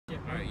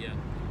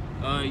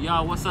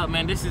Y'all, what's up,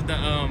 man? This is the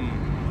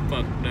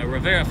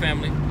Rivera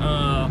family.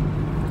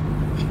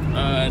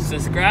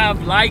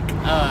 Subscribe, like,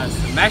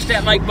 smash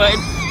that like button.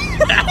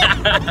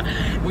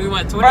 We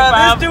want 25. Bro,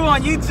 this dude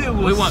on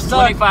YouTube we want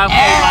 25K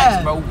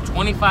likes, bro.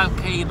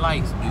 25K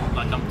likes, dude.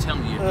 Like I'm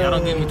telling you, if y'all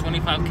don't give me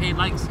 25K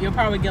likes, you'll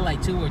probably get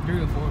like 2 or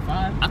 3 or 4 or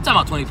 5. I'm talking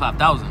about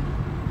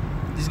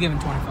 25,000. Just give him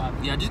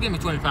 25. Yeah, just give me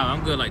 25.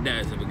 I'm good like that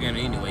as a beginner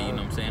anyway. You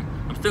know what I'm saying?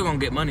 I'm still gonna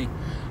get money.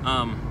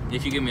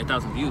 If you give me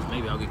 1,000 views,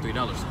 maybe I'll get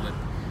 $3.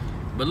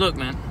 But look,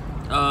 man.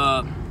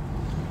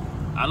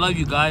 I love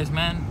you guys,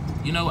 man.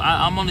 You know,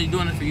 I'm only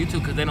doing it for YouTube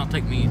because they don't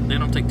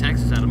take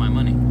taxes out of my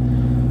money.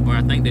 Or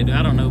I think they do.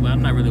 I don't know, but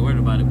I'm not really worried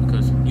about it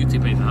because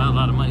YouTube pays a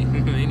lot of money.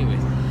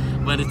 Anyways.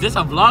 But is this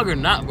a vlog or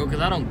not, bro?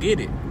 Because I don't get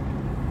it.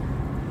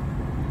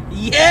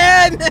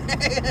 Yeah!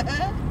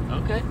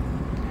 Okay.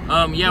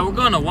 Yeah, we're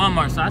going to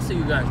Walmart, so I'll see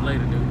you guys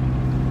later, dude.